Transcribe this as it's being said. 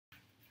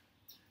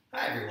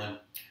Hi everyone.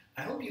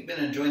 I hope you've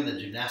been enjoying the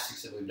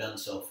gymnastics that we've done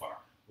so far.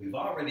 We've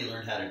already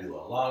learned how to do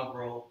a log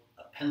roll,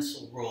 a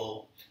pencil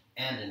roll,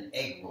 and an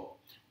egg roll.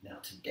 Now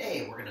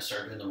today we're going to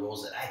start doing the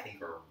rolls that I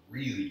think are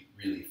really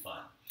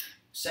fun.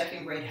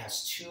 Second grade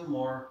has two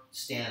more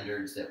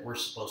standards that we're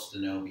supposed to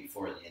know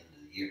before the end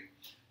of the year.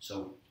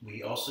 So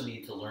we also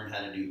need to learn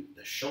how to do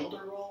the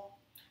shoulder roll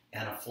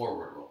and a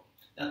forward roll.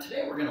 Now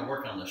today we're going to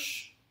work on the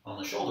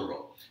shoulder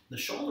roll. The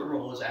shoulder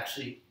roll is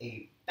actually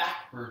a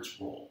backwards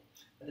roll,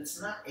 but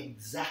it's not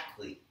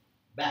exactly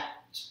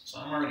backwards. So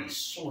I'm already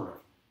sort of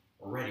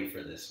ready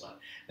for this one.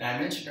 Now I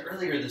mentioned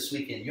earlier this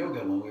week in yoga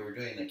when we were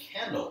doing the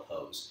candle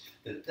pose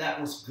that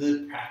was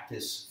good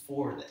practice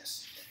for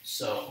this.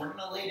 So we're going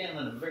to lay down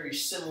in a very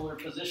similar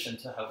position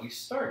to how we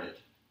started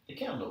the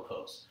candle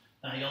pose.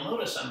 Now you'll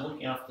notice I'm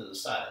looking off to the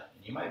side,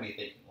 and you might be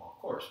thinking, well,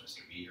 of course, Mr.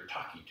 B, you're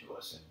talking to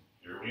us, and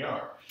here we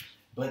are.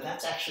 But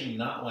that's actually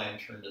not why I'm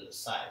turned to the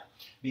side.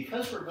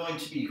 Because we're going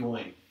to be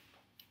going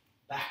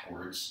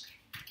backwards,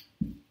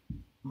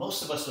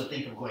 most of us would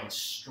think of going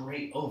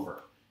straight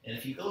over. And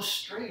if you go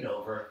straight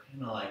over,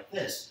 like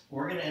this,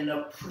 we're going to end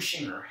up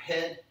pushing our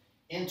head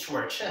into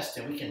our chest,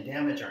 and we can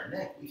damage our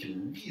neck. We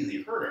can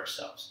really hurt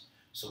ourselves.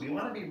 So we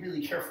want to be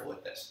really careful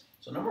with this.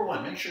 So number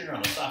one, make sure you're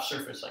on a soft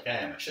surface like I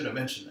am. I should have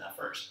mentioned that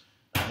first.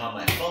 I'm on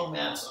my foam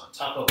mats on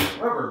top of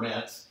the rubber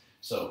mats.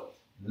 So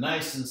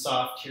nice and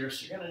soft here.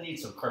 So you're going to need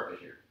some carpet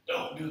here.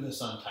 Don't do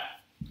this on time.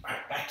 All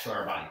right, back to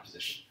our body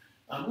position.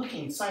 I'm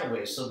looking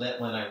sideways so that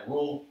when I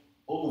roll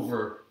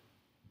over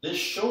this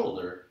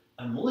shoulder,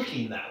 I'm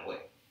looking that way.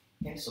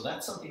 Okay, so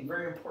that's something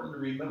very important to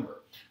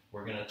remember.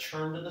 We're going to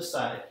turn to the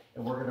side,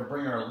 and we're going to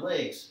bring our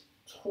legs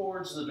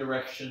towards the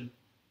direction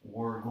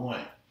we're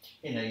going.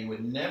 Okay, now you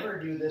would never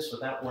do this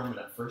without warming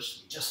up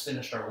first. We just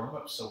finished our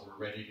warm-up, so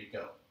we're ready to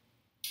go.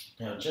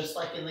 Now, just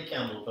like in the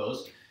candle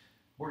pose,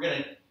 we're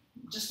going to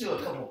just do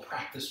a couple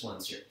practice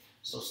ones here.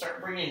 So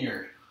start bringing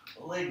your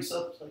legs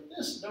up like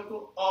this. Don't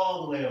go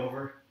all the way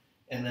over,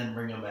 and then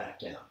bring them back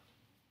down.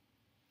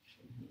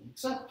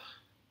 Legs up,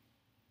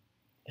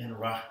 and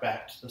rock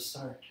back to the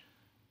start.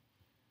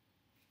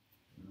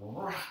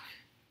 Rock.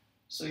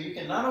 So you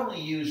can not only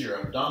use your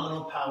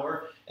abdominal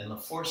power and the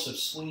force of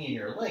swinging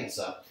your legs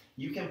up,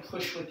 you can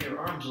push with your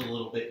arms a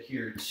little bit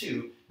here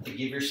too to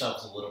give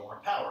yourselves a little more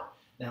power.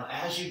 Now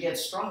as you get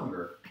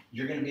stronger,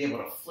 you're going to be able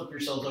to flip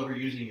yourselves over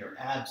using your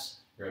abs,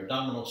 your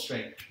abdominal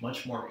strength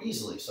much more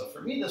easily. So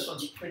for me, this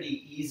one's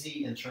pretty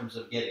easy in terms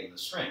of getting the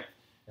strength.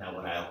 Now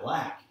what I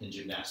lack in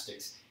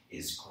gymnastics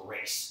is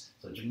grace.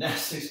 So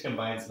gymnastics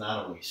combines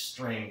not only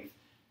strength,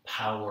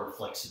 power,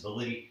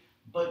 flexibility,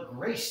 but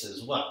grace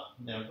as well.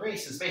 Now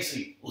grace is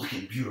basically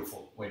looking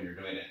beautiful when you're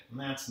doing it, and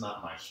that's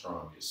not my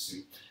strongest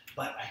suit.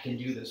 But I can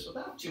do this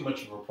without too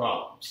much of a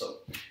problem. So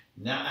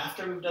now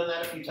after we've done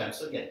that a few times,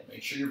 so again,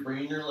 make sure you're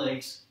bringing your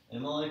legs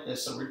in like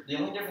this. So the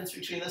only difference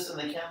between this and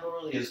the candle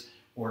really is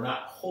we're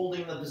not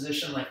holding the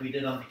position like we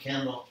did on the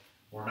candle.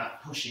 We're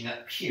not pushing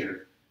up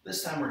here.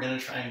 This time we're going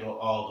to try and go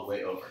all the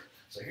way over.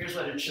 So here's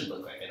what it should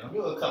look like. And I'll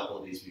do a couple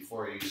of these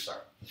before you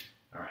start.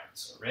 All right,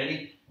 so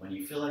ready? When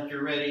you feel like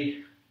you're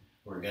ready,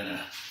 we're going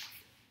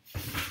to,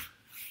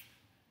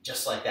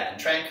 just like that,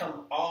 and try and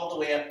come all the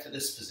way up to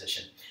this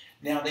position.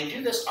 Now, they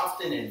do this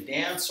often in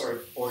dance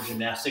or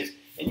gymnastics,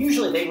 and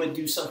usually they would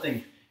do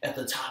something at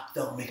the top.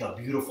 They'll make a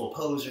beautiful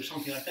pose or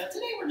something like that.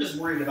 Today, we're just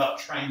worried about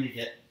trying to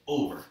get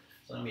over.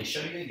 So let me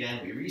show you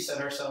again. We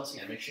reset ourselves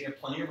again. Make sure you have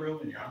plenty of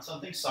room and you're on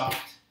something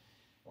soft.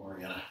 And we're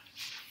going to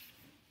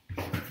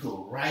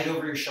go right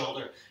over your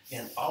shoulder,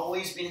 and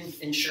always be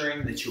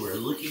ensuring that you are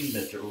looking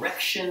the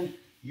direction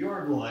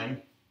you're going.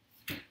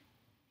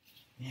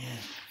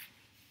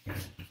 And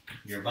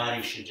your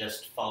body should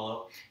just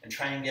follow, and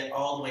try and get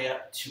all the way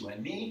up to a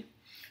knee.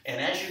 And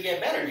as you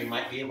get better, you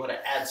might be able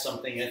to add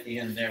something at the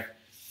end there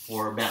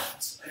for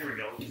balance. There we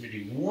go. We're going to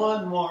do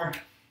one more.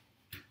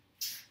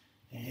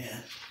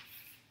 And,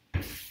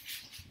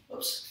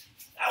 oops.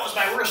 That was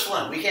my worst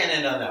one. We can't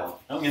end on that one.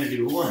 I'm going to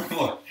do one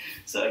more.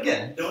 So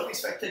again, don't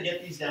expect to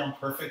get these down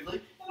perfectly.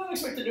 And don't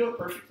expect to do it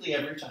perfectly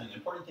every time. The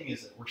important thing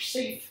is that we're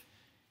safe,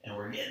 and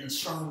we're getting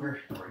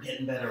stronger, and we're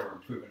getting better, we're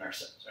improving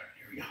ourselves. All right,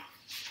 here we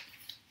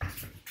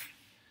go.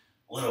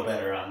 A little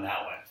better on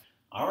that one.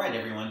 All right,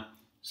 everyone.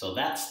 So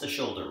that's the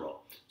shoulder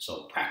roll.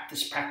 So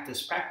practice,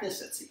 practice, practice.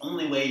 That's the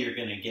only way you're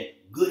going to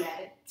get good at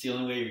it. It's the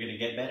only way you're going to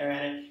get better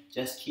at it.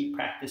 Just keep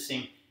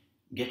practicing.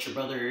 Get your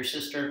brother or your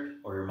sister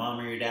or your mom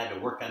or your dad to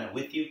work on it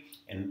with you,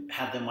 and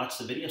have them watch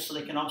the video so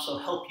they can also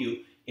help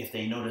you if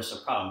they notice a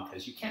problem,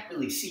 because you can't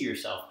really see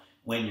yourself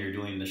when you're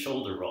doing the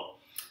shoulder roll.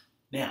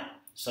 Now,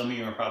 some of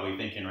you are probably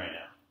thinking right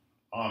now,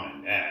 Mom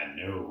and Dad,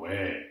 no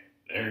way.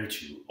 They're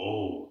too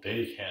old.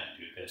 They can't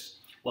do this.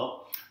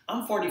 Well,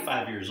 I'm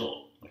 45 years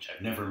old, which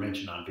I've never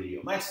mentioned on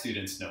video. My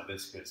students know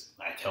this because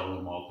I tell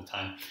them all the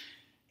time.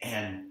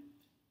 And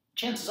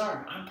chances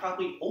are I'm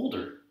probably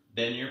older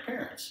than your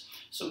parents.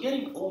 So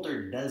getting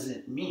older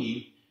doesn't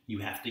mean you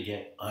have to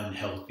get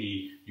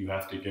unhealthy, you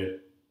have to get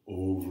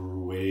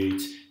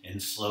overweight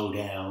and slow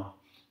down,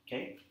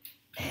 okay?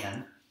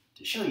 And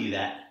to show you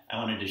that, I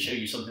wanted to show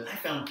you something I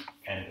found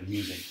kind of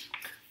amusing.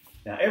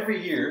 Now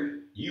every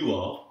year, you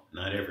all,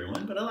 not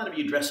everyone, but a lot of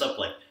you dress up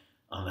like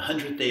on the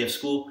 100th day of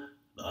school,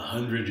 the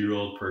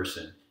 100-year-old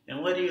person.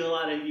 And what do a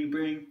lot of you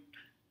bring?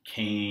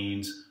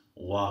 Canes,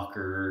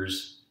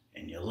 walkers,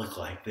 and you look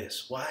like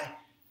this. Why?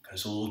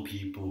 Because old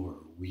people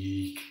are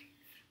weak,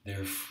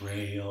 they're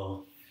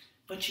frail,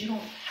 but you don't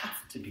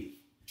have to be.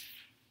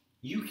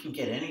 You can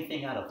get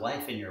anything out of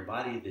life in your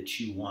body that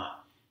you want.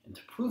 And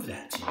to prove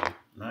that to you, I'm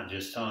not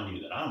just telling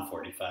you that I'm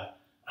 45,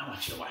 I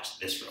want you to watch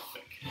this real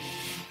quick.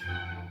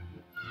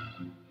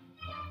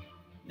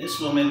 This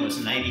woman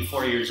was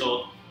 94 years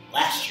old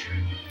last year.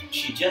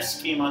 She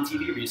just came on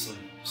TV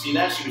recently. See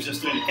that? She was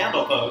just doing a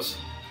candle pose.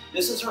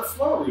 This is her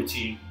floor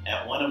routine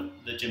at one of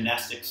the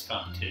gymnastics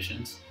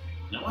competitions.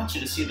 And I want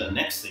you to see the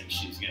next thing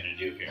she's going to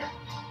do here.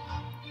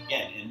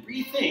 Again, and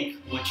rethink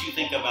what you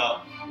think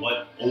about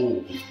what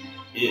old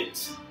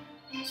is.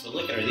 So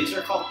look at her. These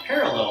are called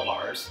parallel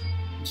bars.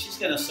 And she's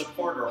going to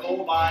support her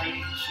whole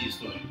body. She's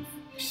doing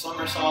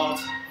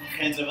somersaults, all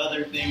kinds of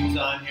other things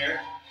on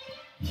here.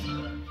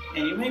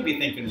 And you may be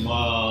thinking,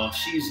 well,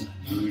 she's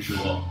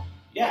unusual.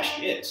 Yeah,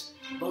 she is.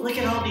 But look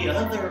at all the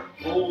other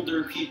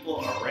older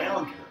people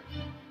around her,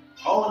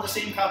 all in the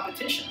same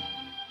competition.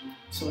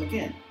 So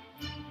again,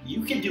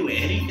 you can do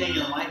anything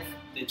in life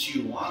that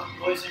you want,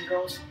 boys and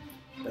girls,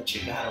 but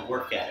you gotta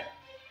work at it.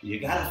 You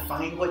gotta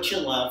find what you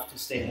love to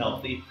stay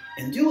healthy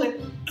and do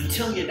it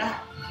until you die.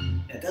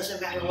 It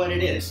doesn't matter what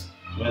it is,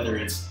 whether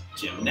it's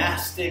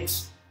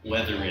gymnastics,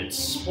 whether it's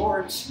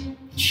sports,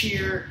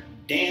 cheer,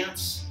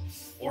 dance,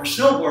 or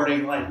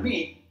snowboarding like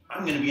me.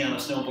 I'm gonna be on a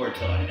snowboard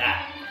till I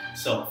die.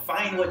 So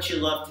find what you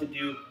love to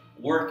do,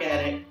 work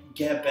at it,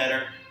 get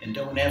better, and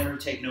don't ever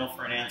take no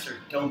for an answer.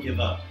 Don't give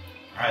up.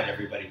 All right,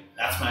 everybody,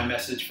 that's my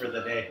message for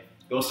the day.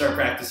 Go start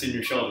practicing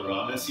your shoulder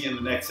roll. I'm gonna see you in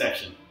the next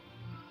section.